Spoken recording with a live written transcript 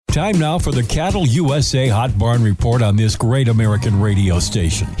Time now for the Cattle USA Hot Barn Report on this great American radio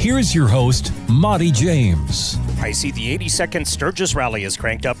station. Here's your host, Monty James. I see the 82nd Sturgis Rally is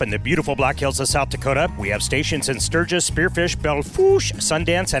cranked up in the beautiful Black Hills of South Dakota. We have stations in Sturgis, Spearfish, Belle Fourche,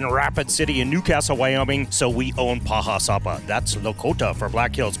 Sundance, and Rapid City in Newcastle, Wyoming, so we own Paja Sapa. That's Lakota for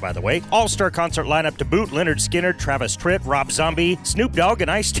Black Hills, by the way. All-star concert lineup to boot. Leonard Skinner, Travis Tritt, Rob Zombie, Snoop Dogg,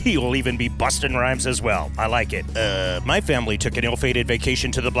 and Ice-T will even be busting rhymes as well. I like it. My family took an ill-fated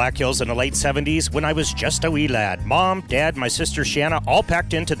vacation to the Black Hills in the late 70s when I was just a wee lad. Mom, Dad, my sister Shanna all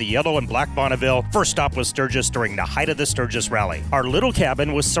packed into the yellow and black Bonneville. First stop was Sturgis during the height of the Sturgis Rally. Our little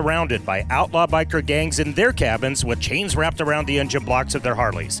cabin was surrounded by outlaw biker gangs in their cabins with chains wrapped around the engine blocks of their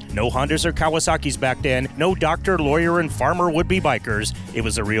Harleys. No Hondas or Kawasaki's back then. No doctor, lawyer, and farmer would-be bikers. It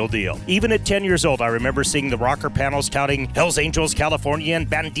was a real deal. Even at 10 years old, I remember seeing the rocker panels touting Hells Angels, California, and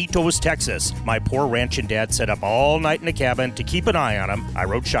Banditos, Texas. My poor ranchin' dad sat up all night in the cabin to keep an eye on them. I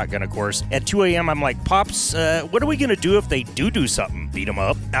rode shotgun, of course. At 2 a.m., I'm like, Pops, what are we going to do if they do something? Beat them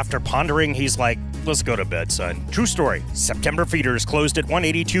up? After pondering, he's like, let's go to bed, son. True story. September feeders closed at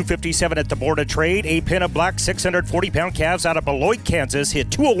 $182.57 at the Board of Trade. A pin of black 640-pound calves out of Beloit, Kansas hit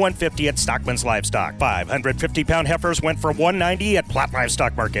 $201.50 at Stockman's Livestock. 550-pound heifers went for $190 at Platt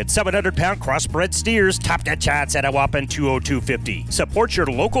Livestock Market. 700-pound crossbred steers topped at Chats at a whopping $202.50. Support your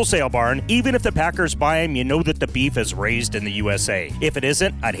local sale barn. Even if the packers buy them, you know that the beef is raised in the USA. If it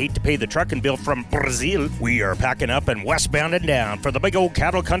isn't, I'd hate to pay the trucking bill from Brazil. We are packing up and westbound and down for the big old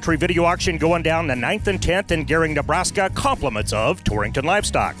cattle country video auction going down the 9th and 10th in Gering, Nebraska. Compliments of Torrington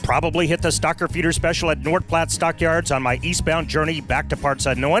Livestock. Probably hit the Stocker Feeder Special at North Platte Stockyards on my eastbound journey back to parts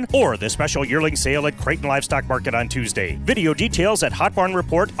unknown, or the special yearling sale at Creighton Livestock Market on Tuesday. Video details at Hot Barn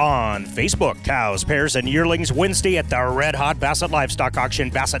Report on Facebook. Cows, pairs, and yearlings Wednesday at the Red Hot Bassett Livestock Auction,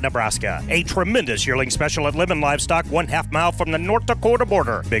 Bassett, Nebraska. A tremendous yearling special at Lemon Livestock, 1/2 mile from the North Dakota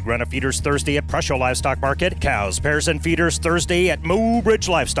border. Big run of feeders Thursday at Presho Livestock Market. Cows, pairs, and feeders Thursday at Mobridge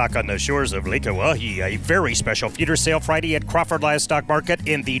Livestock on the shores of Lake Oahe. A very special feeder sale Friday at Crawford Livestock Market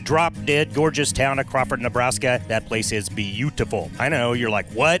in the drop-dead gorgeous town of Crawford, Nebraska. That place is beautiful. I know, you're like,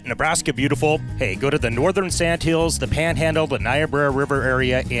 what? Nebraska beautiful? Hey, go to the northern Sandhills, the Panhandle, the Niobrara River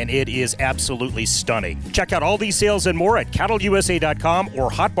area, and it is absolutely stunning. Check out all these sales and more at cattleusa.com or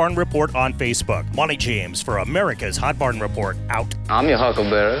Hot Barn Report on Facebook. Monty James for America's Hot Barn Report, out. I'm your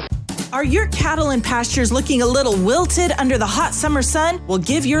huckleberry. Are your cattle and pastures looking a little wilted under the hot summer sun? Well,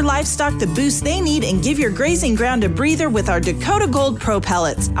 give your livestock the boost they need and give your grazing ground a breather with our Dakota Gold Pro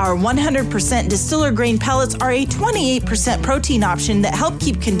pellets. Our 100% distiller grain pellets are a 28% protein option that help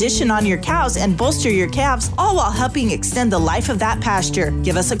keep condition on your cows and bolster your calves, all while helping extend the life of that pasture.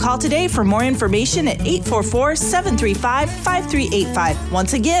 Give us a call today for more information at 844-735-5385.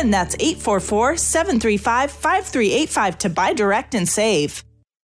 Once again, that's 844-735-5385 to buy direct and save.